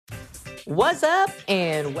What's up,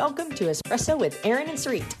 and welcome to Espresso with Aaron and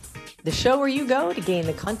Sarit, the show where you go to gain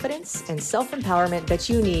the confidence and self-empowerment that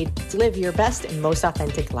you need to live your best and most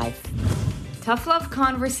authentic life. Tough love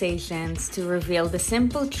conversations to reveal the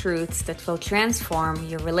simple truths that will transform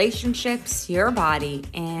your relationships, your body,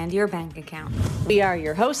 and your bank account. We are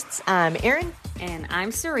your hosts. I'm Aaron. And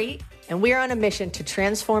I'm Sarit. And we are on a mission to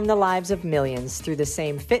transform the lives of millions through the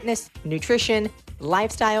same fitness, nutrition,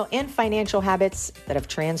 lifestyle, and financial habits that have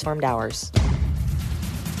transformed ours.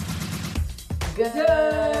 Good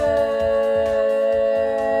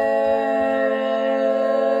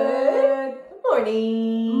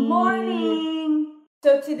morning. Morning.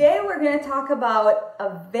 So today we're going to talk about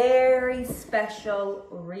a very special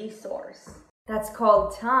resource that's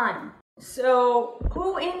called time. So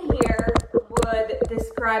who in here would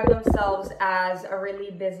describe themselves as a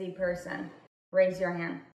really busy person? Raise your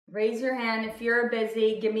hand. Raise your hand if you're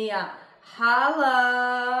busy. Give me a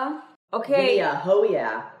holla. Okay. Give me a ho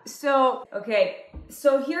yeah. So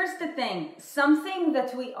here's the thing. Something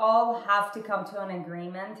that we all have to come to an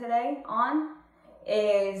agreement today on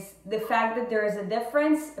is the fact that there is a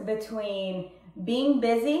difference between being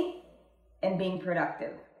busy and being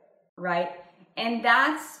productive, right? And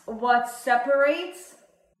that's what separates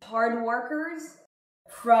hard workers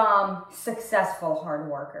from successful hard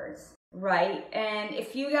workers, right? And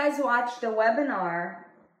if you guys watched the webinar,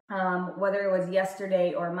 whether it was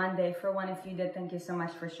yesterday or Monday, for one, if you did, thank you so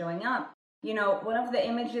much for showing up. You know, one of the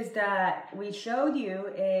images that we showed you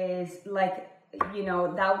is like, you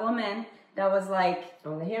know, that woman that was like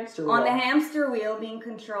on the hamster wheel being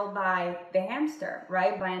controlled by the hamster,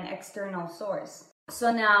 right? By an external source.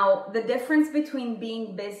 So now the difference between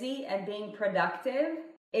being busy and being productive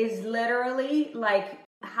is literally like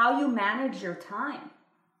how you manage your time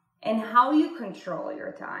and how you control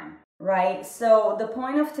your time, right? So the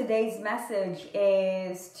point of today's message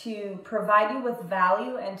is to provide you with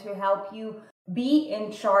value and to help you be in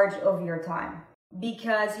charge of your time.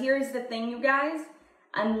 Because here's the thing, you guys,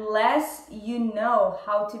 unless you know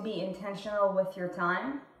how to be intentional with your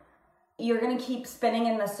time, you're going to keep spinning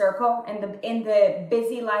in the circle, in the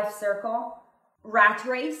busy life circle, rat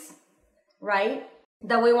race, right?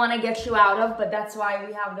 That we want to get you out of, but that's why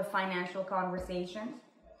we have the financial conversations,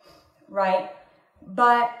 right?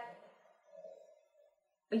 But,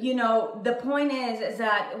 you know, the point is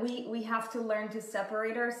that we have to learn to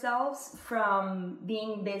separate ourselves from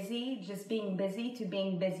being busy, just being busy, to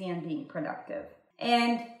being busy and being productive.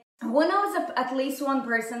 And who knows at least one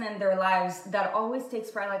person in their lives that always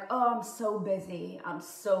takes pride, like, oh, I'm so busy.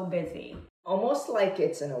 Almost like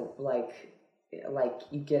it's like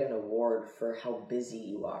you get an award for how busy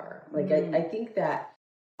you are. Like, I think that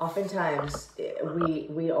oftentimes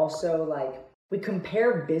we also we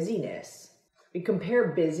compare busyness. We compare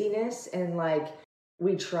busyness and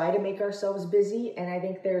we try to make ourselves busy. And I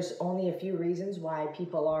think there's only a few reasons why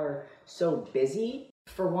people are so busy.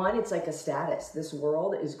 For one, it's like a status. This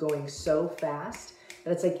world is going so fast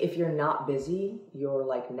that it's like if you're not busy, you're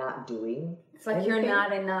not doing. It's like anything. You're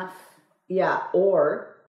not enough. Yeah,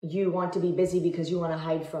 or you want to be busy because you want to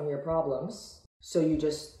hide from your problems. So you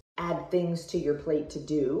just add things to your plate to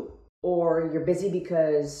do. Or you're busy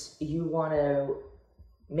because you want to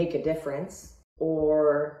make a difference.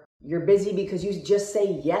 Or you're busy because you just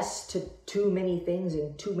say yes to too many things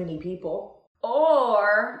and too many people.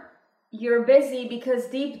 Or you're busy because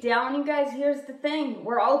deep down, you guys, here's the thing.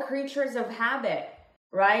 We're all creatures of habit,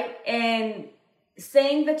 right? And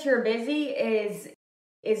saying that you're busy is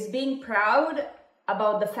being proud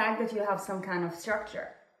about the fact that you have some kind of structure,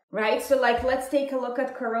 right? So let's take a look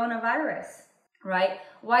at coronavirus, right?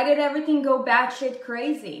 Why did everything go batshit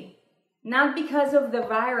crazy? Not because of the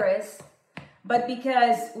virus, but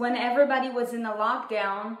because when everybody was in a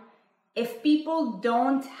lockdown, if people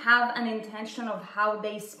don't have an intention of how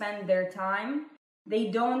they spend their time, they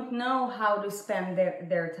don't know how to spend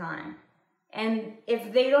their time. And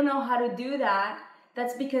if they don't know how to do that,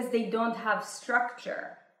 that's because they don't have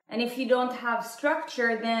structure. And if you don't have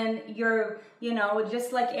structure, then you're,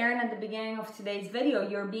 just like Aaron at the beginning of today's video,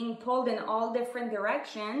 you're being pulled in all different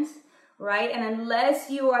directions, right? And unless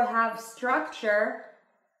you have structure,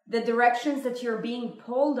 the directions that you're being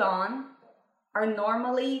pulled on are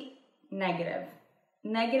normally negative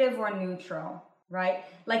or neutral, right?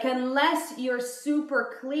 Unless you're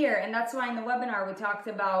super clear, and that's why in the webinar we talked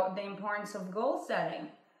about the importance of goal setting.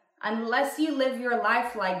 Unless you live your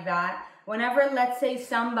life like that, whenever, let's say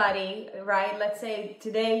somebody, right, let's say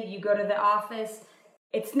today you go to the office,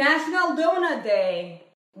 it's National Donut Day,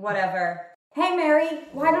 whatever. Hey Mary,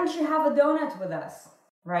 why don't you have a donut with us,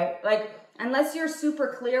 right? Unless you're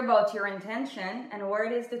super clear about your intention and where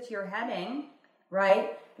it is that you're heading,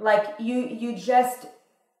 right? Like you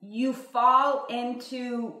fall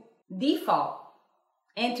into default,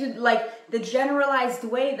 into like the generalized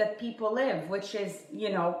way that people live, which is,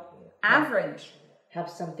 average. Have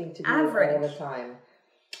something to do all the time.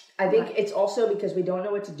 I think it's also because we don't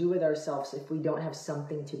know what to do with ourselves if we don't have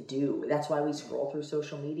something to do. That's why we scroll through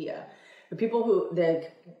social media. The people who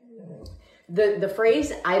the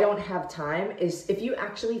phrase "I don't have time" is, if you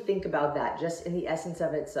actually think about that, just in the essence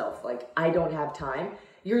of itself, like I don't have time,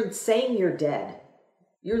 you're saying you're dead.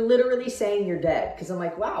 You're literally saying you're dead. Because I'm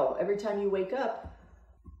like, wow, every time you wake up,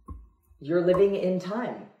 you're living in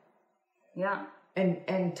time. Yeah.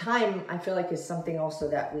 And time, I feel like, is something also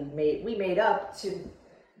that we made up to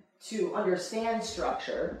understand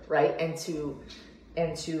structure, right? And to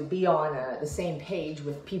be on the same page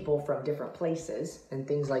with people from different places and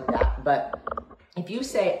things like that. But if you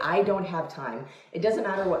say, I don't have time, it doesn't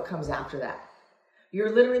matter what comes after that.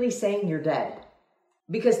 You're literally saying you're dead.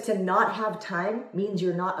 Because to not have time means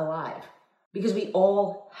you're not alive. Because we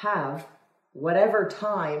all have whatever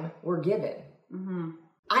time we're given. Mm-hmm.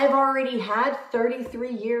 I've already had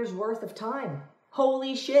 33 years worth of time.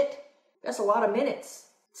 Holy shit. That's a lot of minutes.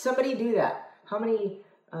 Somebody do that. How many?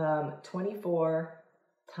 24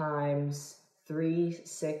 times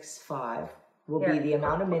 365 will be the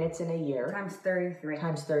amount of minutes in a year. Times 33.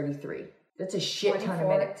 Times 33. That's a shit ton of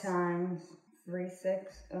minutes. 24 times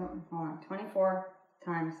 24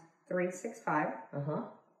 times 365.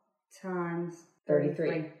 Times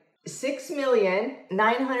 33.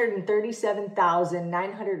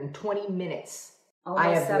 6,937,920 minutes. I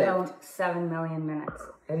have lived 7 million minutes.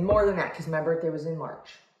 And more than that, because my birthday was in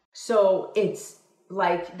March. So it's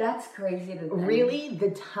like, that's crazy to think. Really,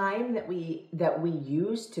 the time that we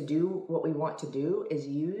use to do what we want to do is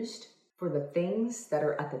used for the things that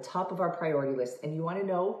are at the top of our priority list. And you want to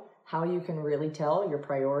know how you can really tell your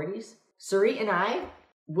priorities? Sarit and I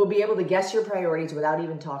will be able to guess your priorities without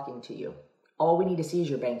even talking to you. All we need to see is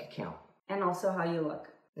your bank account. And also how you look.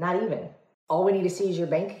 Not even. All we need to see is your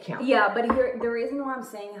bank account. Yeah, but here, the reason why I'm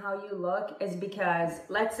saying how you look is because,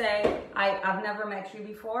 let's say I've never met you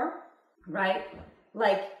before, right?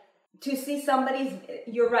 Like, to see somebody's,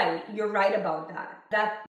 you're right about that.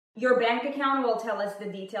 That your bank account will tell us the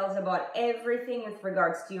details about everything with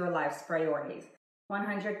regards to your life's priorities.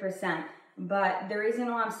 100%. But the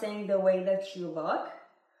reason why I'm saying the way that you look,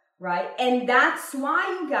 right? And that's why,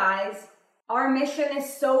 you guys, our mission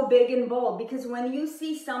is so big and bold. Because when you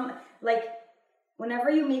see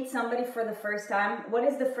whenever you meet somebody for the first time, what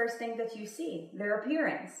is the first thing that you see? Their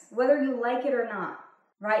appearance, whether you like it or not,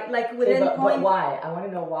 right? Like within but why? I want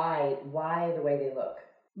to know why the way they look.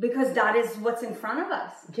 Because that is what's in front of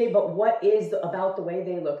us. Okay, but what is about the way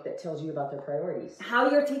they look that tells you about their priorities?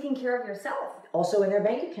 How you're taking care of yourself. Also in their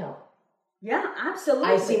bank account. Yeah, absolutely.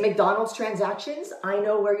 I see McDonald's transactions, I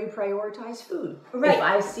know where you prioritize food. Right. If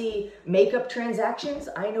I see makeup transactions,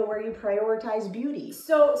 I know where you prioritize beauty.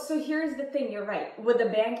 So here's the thing, you're right. With the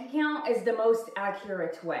bank account is the most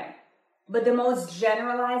accurate way. But the most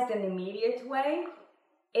generalized and immediate way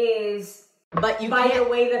is by the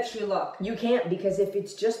way that you look. You can't, because if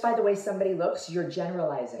it's just by the way somebody looks, you're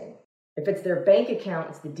generalizing. If it's their bank account,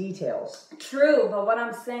 it's the details. True, but what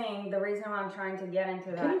I'm saying, the reason why I'm trying to get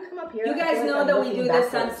into that. Can you come up here? You guys know that we do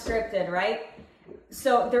this unscripted, right?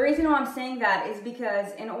 So the reason why I'm saying that is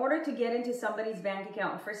because in order to get into somebody's bank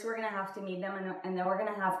account, first we're going to have to meet them and then we're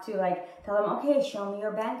going to have to tell them, okay, show me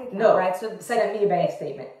your bank account, right? So send me a bank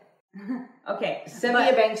statement. Okay. Send me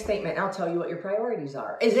a bank statement and I'll tell you what your priorities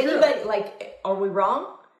are. Is anybody, are we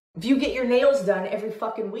wrong? If you get your nails done every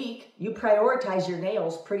fucking week, you prioritize your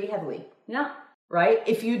nails pretty heavily. Yeah. Right?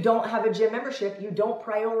 If you don't have a gym membership, you don't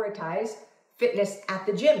prioritize fitness at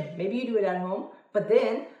the gym. Maybe you do it at home, but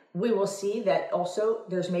then we will see that also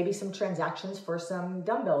there's maybe some transactions for some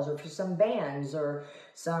dumbbells or for some bands or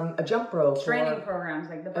a jump rope. Training programs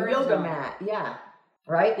like the yoga mat. Yeah.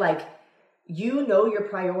 Right? You know your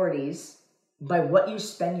priorities by what you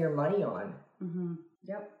spend your money on. Mm-hmm.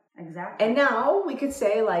 Yep. Exactly. And now we could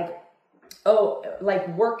say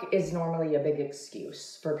work is normally a big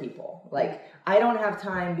excuse for people. I don't have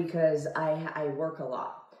time because I work a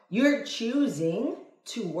lot. You're choosing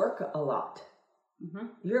to work a lot. Mm-hmm.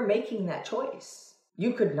 You're making that choice.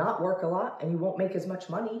 You could not work a lot and you won't make as much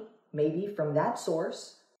money, maybe from that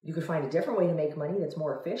source. You could find a different way to make money that's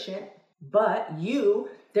more efficient. But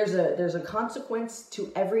there's a consequence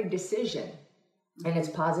to every decision, and it's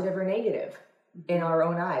positive or negative. In our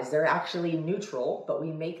own eyes, they're actually neutral, but we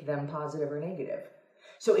make them positive or negative.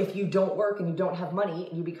 So if you don't work and you don't have money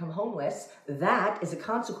and you become homeless, that is a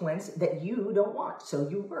consequence that you don't want. So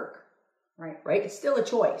you work. Right. Right? It's still a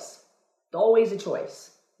choice. It's always a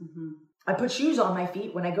choice. Mm-hmm. I put shoes on my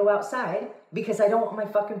feet when I go outside because I don't want my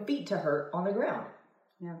fucking feet to hurt on the ground.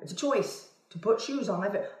 Yeah. It's a choice to put shoes on my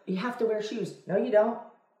feet. You have to wear shoes. No, you don't.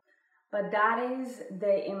 But that is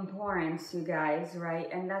the importance, you guys,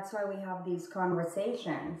 right? And that's why we have these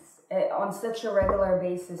conversations on such a regular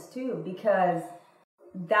basis too, because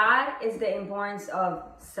that is the importance of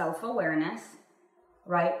self-awareness,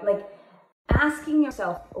 right? Like asking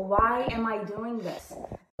yourself, why am I doing this?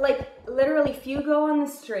 Like literally, if you go on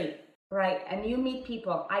the street, right, and you meet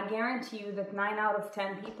people, I guarantee you that 9 out of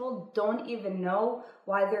 10 people don't even know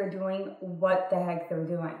why they're doing what the heck they're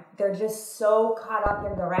doing. They're just so caught up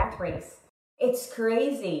in the rat race. It's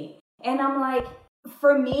crazy. And I'm like,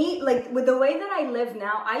 for me, like with the way that I live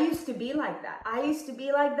now, I used to be like that. I used to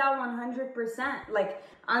be like that 100%, like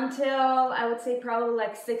until I would say probably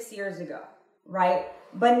like 6 years ago, right?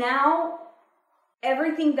 But now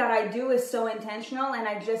everything that I do is so intentional, and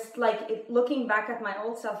I just like looking back at my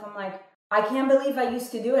old self, I'm like, I can't believe I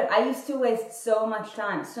used to do it. I used to waste so much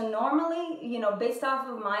time. So normally, you know, based off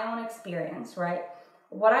of my own experience, right,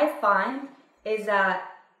 what I find is that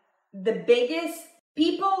the biggest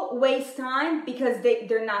people waste time because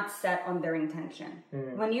they're not set on their intention.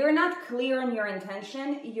 When you're not clear on your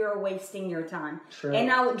intention, you're wasting your time. True. And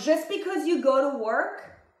now just because you go to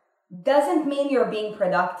work doesn't mean you're being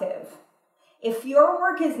productive. If your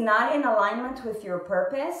work is not in alignment with your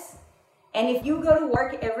purpose, and if you go to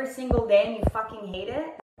work every single day and you fucking hate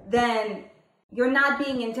it, then you're not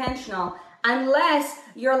being intentional. Unless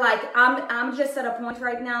you're like, I'm just at a point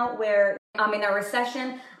right now where I'm in a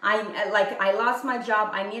recession. I lost my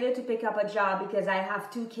job. I needed to pick up a job because I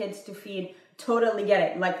have 2 kids to feed. Totally get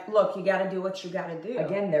it. Like, look, you got to do what you got to do.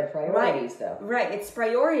 Again, they're priorities, though. Right. It's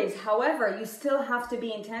priorities. However, you still have to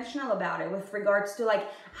be intentional about it with regards to like,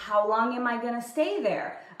 how long am I going to stay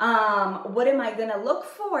there? What am I going to look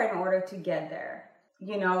for in order to get there?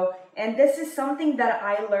 You know, and this is something that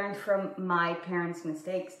I learned from my parents'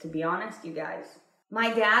 mistakes, to be honest, you guys.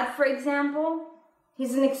 My dad, for example,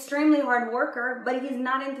 he's an extremely hard worker, but he's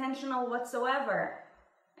not intentional whatsoever.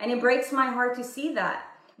 And it breaks my heart to see that.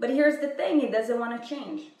 But here's the thing, he doesn't want to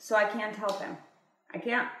change, so I can't help him. I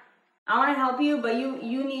can't. I want to help you, but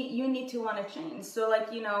you need to want to change. So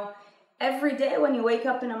like, you know, every day when you wake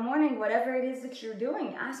up in the morning, whatever it is that you're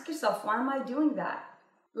doing, ask yourself, why am I doing that?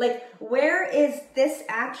 Like, where is this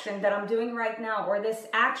action that I'm doing right now, or this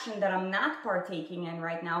action that I'm not partaking in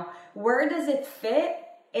right now, where does it fit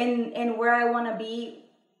in where I want to be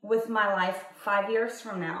with my life 5 years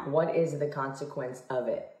from now? What is the consequence of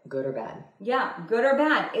it? Good or bad? Yeah, good or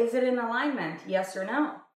bad. Is it in alignment? Yes or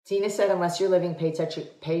no? Tina said, unless you're living paycheck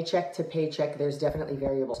to paycheck, there's definitely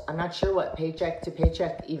variables. I'm not sure what paycheck to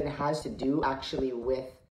paycheck even has to do actually with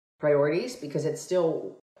priorities, because it's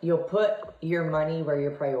still, you'll put your money where your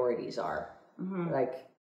priorities are. Like,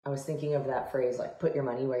 I was thinking of that phrase, like, put your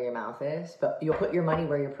money where your mouth is, but you'll put your money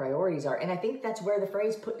where your priorities are. And I think that's where the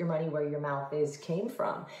phrase, put your money where your mouth is, came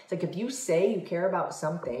from. It's like, if you say you care about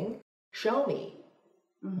something, show me.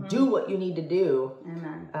 Do what you need to do.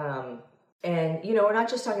 Amen. And, you know, we're not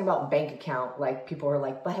just talking about bank account. Like, people are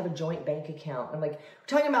like, but I have a joint bank account. I'm like, we're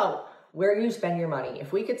talking about where you spend your money.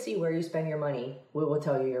 If we could see where you spend your money, we will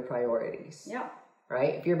tell you your priorities. Yeah.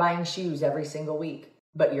 Right? If you're buying shoes every single week,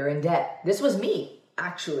 but you're in debt. This was me,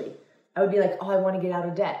 actually. I would be like, oh, I want to get out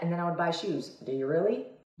of debt. And then I would buy shoes. Do you really?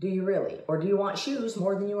 Do you really? Or do you want shoes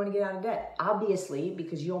more than you want to get out of debt? Obviously,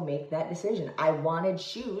 because you'll make that decision. I wanted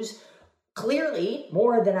shoes clearly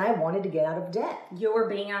more than I wanted to get out of debt. You were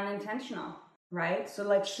being unintentional, right? So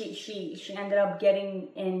like she ended up getting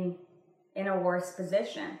in a worse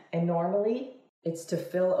position. And normally it's to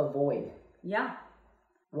fill a void. Yeah.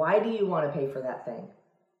 Why do you want to pay for that thing?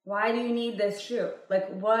 Why do you need this shoe? Like,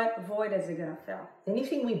 what void is it going to fill?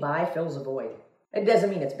 Anything we buy fills a void. It doesn't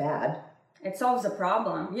mean it's bad. It solves a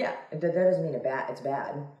problem. Yeah, that doesn't mean it's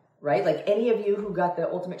bad, right? Like, any of you who got the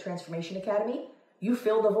Ultimate Transformation Academy, you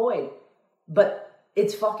fill the void. But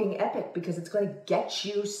it's fucking epic because it's going to get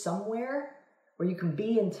you somewhere where you can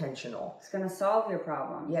be intentional. It's going to solve your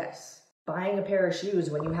problem. Yes. Buying a pair of shoes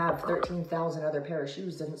when you have 13,000 other pair of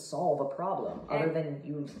shoes doesn't solve a problem other than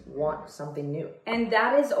you want something new. And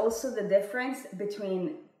that is also the difference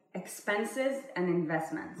between expenses and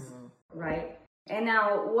investments, right? And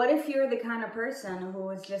now, what if you're the kind of person who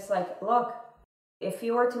is just like, look, if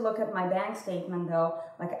you were to look at my bank statement though,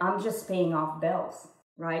 like I'm just paying off bills,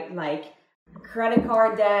 right? Like credit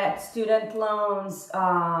card debt, student loans,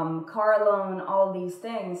 car loan, all these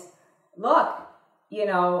things. Look, you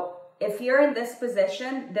know, if you're in this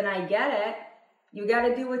position, then I get it. You got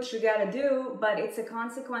to do what you got to do, but it's a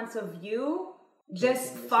consequence of you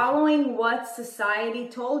just following what society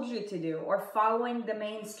told you to do or following the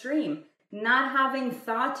mainstream. not having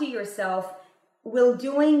thought to yourself, will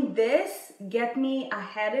doing this get me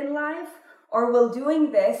ahead in life, or will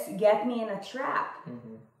doing this get me in a trap?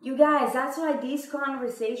 You guys, that's why these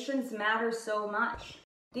conversations matter so much.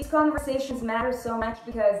 These conversations matter so much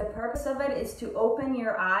because the purpose of it is to open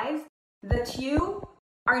your eyes that you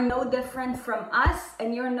are no different from us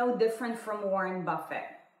and you're no different from Warren Buffett,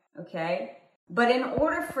 okay? But in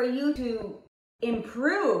order for you to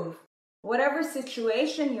improve whatever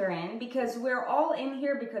situation you're in, because we're all in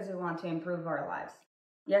here because we want to improve our lives.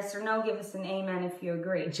 Yes or no? Give us an amen if you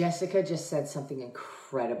agree. Jessica just said something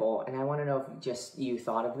incredible, and I want to know if just you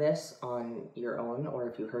thought of this on your own or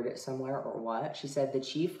if you heard it somewhere or what. She said the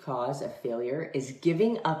chief cause of failure is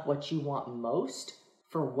giving up what you want most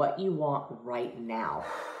for what you want right now.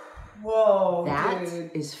 Whoa, that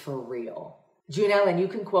dude. is for real. June Ellen, you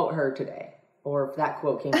can quote her today, or if that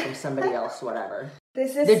quote came from somebody else, whatever.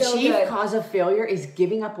 This is the so chief good. cause of failure is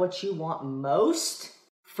giving up what you want most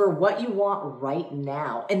for what you want right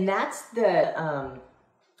now. And that's the, I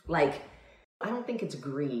don't think it's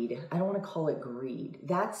greed. I don't want to call it greed.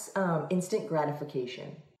 That's instant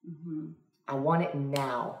gratification. I want it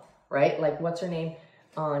now, right? Like, what's her name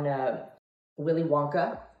on Willy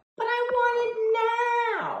Wonka? But I want it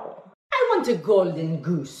now. I want a golden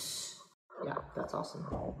goose. Yeah, that's awesome.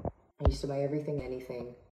 I used to buy everything,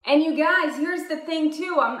 anything. And you guys, here's the thing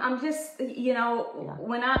too. I'm just,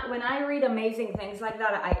 when I read amazing things like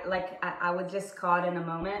that, I was just caught in a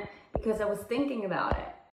moment because I was thinking about it.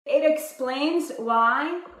 It explains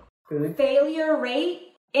why failure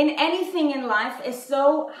rate in anything in life is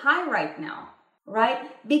so high right now, right?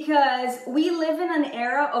 Because we live in an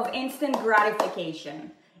era of instant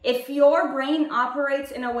gratification. If your brain operates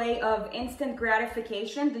in a way of instant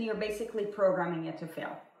gratification, then you're basically programming it to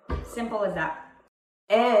fail. Simple as that.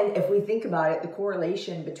 And if we think about it, the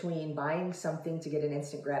correlation between buying something to get an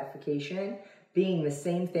instant gratification being the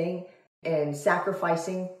same thing and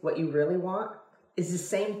sacrificing what you really want is the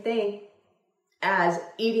same thing as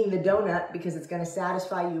eating the donut because it's going to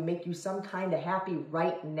satisfy you, make you some kind of happy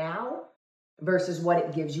right now versus what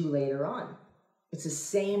it gives you later on. It's the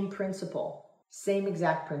same principle, same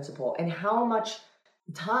exact principle. And how much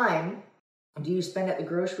time do you spend at the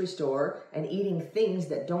grocery store and eating things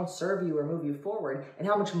that don't serve you or move you forward? And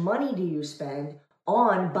how much money do you spend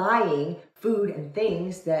on buying food and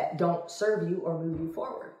things that don't serve you or move you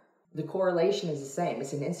forward? The correlation is the same.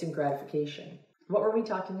 It's an instant gratification. What were we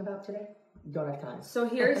talking about today? Don't have time. So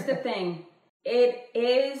here's the thing. It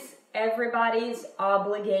is everybody's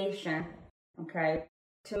obligation, okay,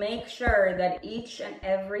 to make sure that each and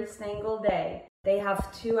every single day they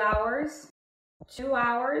have 2 hours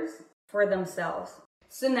for themselves.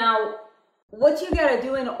 So now, what you gotta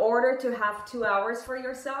do in order to have 2 hours for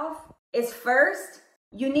yourself is first,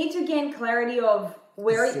 you need to gain clarity of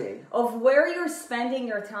where you're spending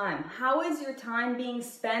your time. How is your time being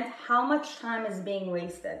spent? How much time is being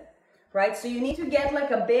wasted, right? So you need to get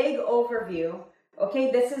like a big overview.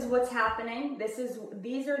 Okay, this is what's happening.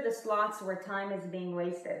 These are the slots where time is being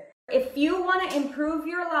wasted. If you want to improve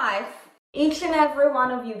your life, each and every one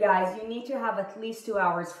of you guys, you need to have at least 2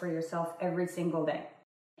 hours for yourself every single day.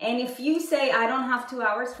 And if you say, I don't have 2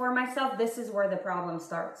 hours for myself, this is where the problem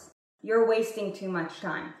starts. You're wasting too much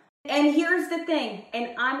time. And here's the thing,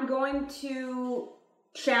 and I'm going to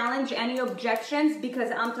challenge any objections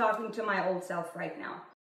because I'm talking to my old self right now.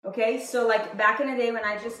 Okay, so like back in the day when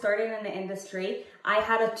I just started in the industry, I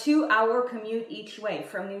had a 2-hour commute each way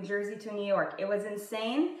from New Jersey to New York. It was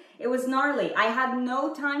insane. It was gnarly. I had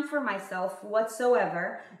no time for myself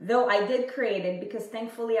whatsoever, though I did create it because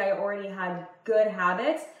thankfully I already had good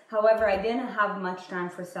habits. However, I didn't have much time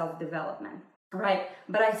for self-development, right?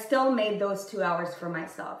 But I still made those 2 hours for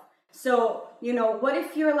myself. So, what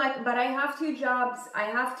if you're like, but I have 2 jobs, I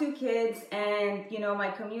have 2 kids, and, my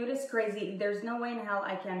commute is crazy. There's no way in hell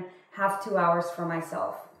I can have 2 hours for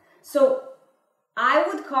myself. So I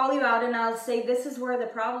would call you out and I'll say this is where the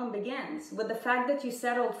problem begins, with the fact that you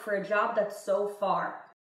settled for a job that's so far.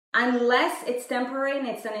 Unless it's temporary and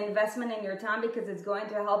it's an investment in your time because it's going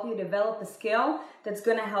to help you develop a skill that's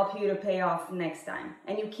going to help you to pay off next time.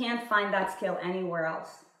 And you can't find that skill anywhere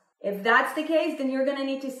else. If that's the case, then you're going to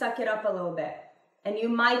need to suck it up a little bit. And you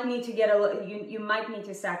might need to you might need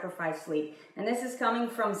to sacrifice sleep. And this is coming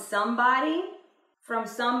from somebody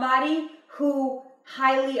who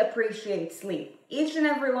highly appreciates sleep. Each and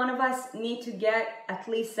every one of us need to get at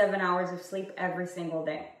least 7 hours of sleep every single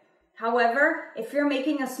day. However, if you're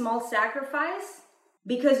making a small sacrifice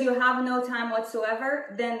because you have no time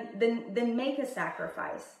whatsoever, then make a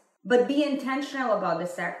sacrifice. But be intentional about the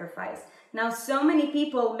sacrifice. Now, so many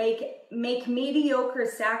people make mediocre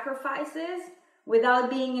sacrifices without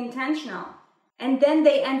being intentional. And then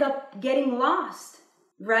they end up getting lost,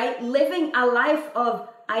 right? Living a life of,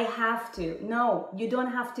 I have to. No, you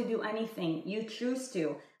don't have to do anything. You choose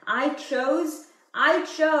to. I chose. I'm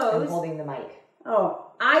holding the mic.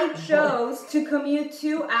 Oh, I chose to commute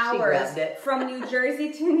 2 hours from New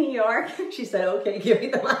Jersey to New York. She said, okay, give me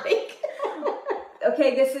the mic.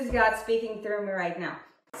 Okay, this is God speaking through me right now.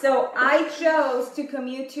 So I chose to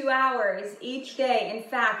commute 2 hours each day. In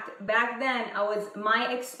fact, back then,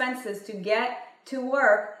 my expenses to get to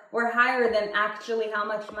work were higher than actually how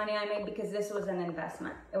much money I made, because this was an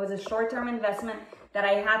investment. It was a short-term investment that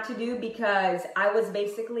I had to do because I was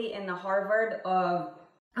basically in the Harvard of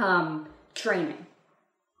training.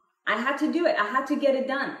 I had to do it. I had to get it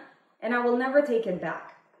done. And I will never take it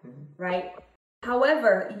back, right?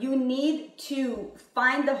 However, you need to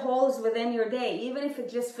find the holes within your day, even if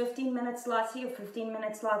it's just 15-minute slots here,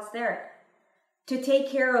 15-minute slots there, to take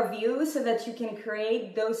care of you so that you can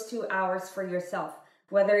create those 2 hours for yourself.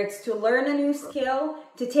 Whether it's to learn a new skill,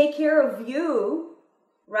 to take care of you,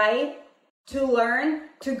 right? To learn,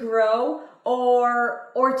 to grow,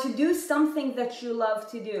 or to do something that you love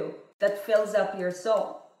to do that fills up your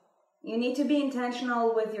soul. You need to be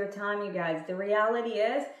intentional with your time, you guys. The reality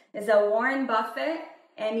is that Warren Buffett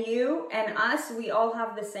and you and us, we all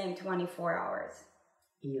have the same 24 hours.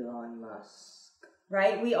 Elon Musk.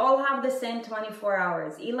 Right? We all have the same 24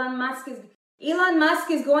 hours. Elon Musk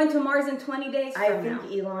is going to Mars in 20 days from now. I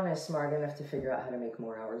think Elon is smart enough to figure out how to make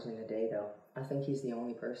more hours in a day, though. I think he's the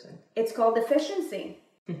only person. It's called efficiency.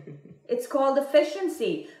 It's called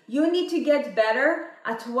efficiency. You need to get better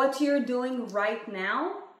at what you're doing right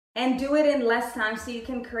now and do it in less time so you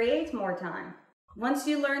can create more time. Once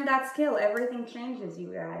you learn that skill, everything changes,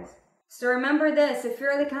 you guys. So remember this, if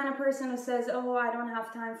you're the kind of person who says, oh, I don't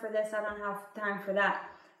have time for this, I don't have time for that.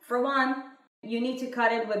 For one, you need to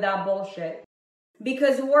cut it with that bullshit.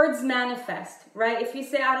 Because words manifest, right? If you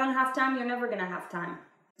say, I don't have time, you're never going to have time.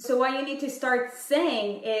 So what you need to start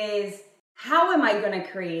saying is, how am I going to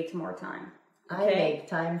create more time? Okay? I make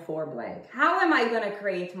time for blank. How am I going to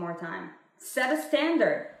create more time? Set a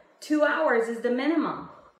standard. 2 hours is the minimum.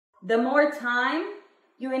 The more time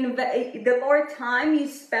the more time you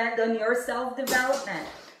spend on your self-development,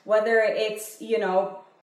 whether it's,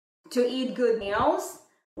 to eat good meals,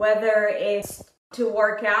 whether it's to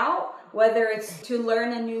work out, whether it's to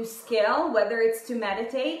learn a new skill, whether it's to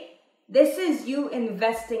meditate, this is you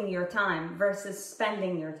investing your time versus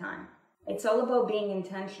spending your time. It's all about being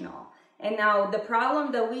intentional. And now the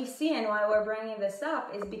problem that we see and why we're bringing this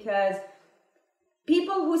up is because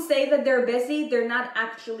people who say that they're busy, they're not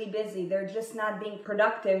actually busy. They're just not being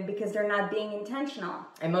productive because they're not being intentional.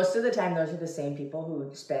 And most of the time, those are the same people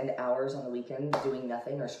who spend hours on the weekend doing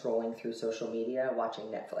nothing or scrolling through social media, watching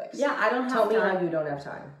Netflix. Yeah, I don't have time. Tell me how you don't have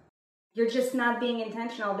time. You're just not being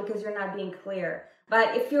intentional because you're not being clear.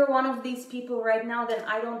 But if you're one of these people right now, then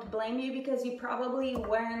I don't blame you because you probably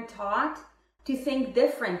weren't taught to think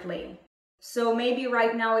differently. So maybe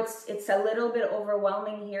right now it's a little bit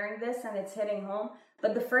overwhelming hearing this and it's hitting home.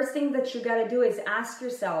 But the first thing that you got to do is ask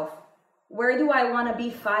yourself, where do I want to be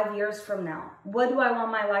 5 years from now? What do I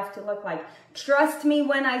want my life to look like? Trust me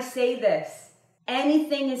when I say this.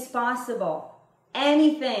 Anything is possible.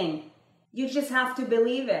 Anything. You just have to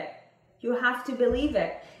believe it. You have to believe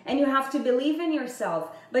it. And you have to believe in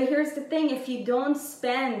yourself. But here's the thing, if you don't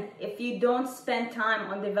spend time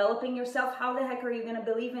on developing yourself, how the heck are you going to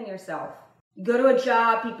believe in yourself? You go to a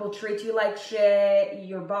job, people treat you like shit,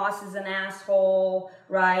 your boss is an asshole,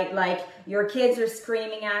 right? Like your kids are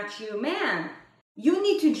screaming at you. Man, you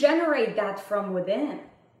need to generate that from within.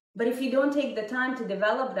 But if you don't take the time to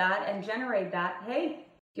develop that and generate that, hey,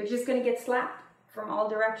 you're just going to get slapped from all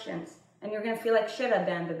directions. And you're going to feel like shit at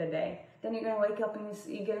the end of the day. Then you're going to wake up and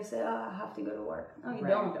you're going to say, oh, I have to go to work. No, you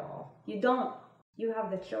don't. You don't. You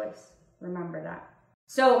have the choice. Remember that.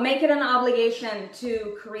 So make it an obligation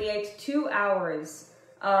to create 2 hours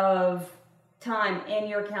of time in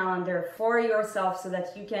your calendar for yourself so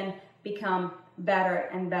that you can become better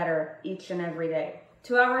and better each and every day.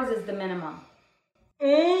 2 hours is the minimum.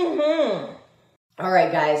 All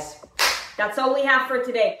right, guys. That's all we have for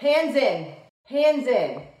today. Hands in. Hands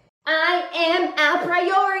in. I am a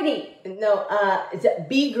priority. No,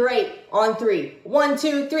 be great on 3. 1,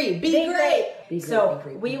 2, 3. Be great. So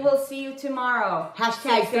we will see you tomorrow.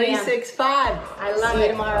 Hashtag 365. I love it. See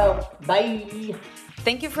you tomorrow. Bye.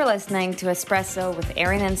 Thank you for listening to Espresso with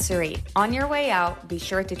Erin and Suri. On your way out, be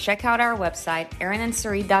sure to check out our website,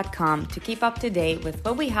 erinandsuri.com, to keep up to date with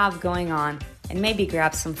what we have going on and maybe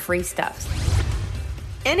grab some free stuff.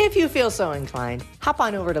 And if you feel so inclined, hop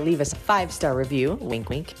on over to leave us a 5-star review, wink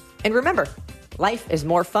wink. And remember, Life is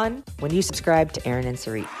more fun when you subscribe to Erin and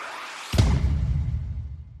Sarit.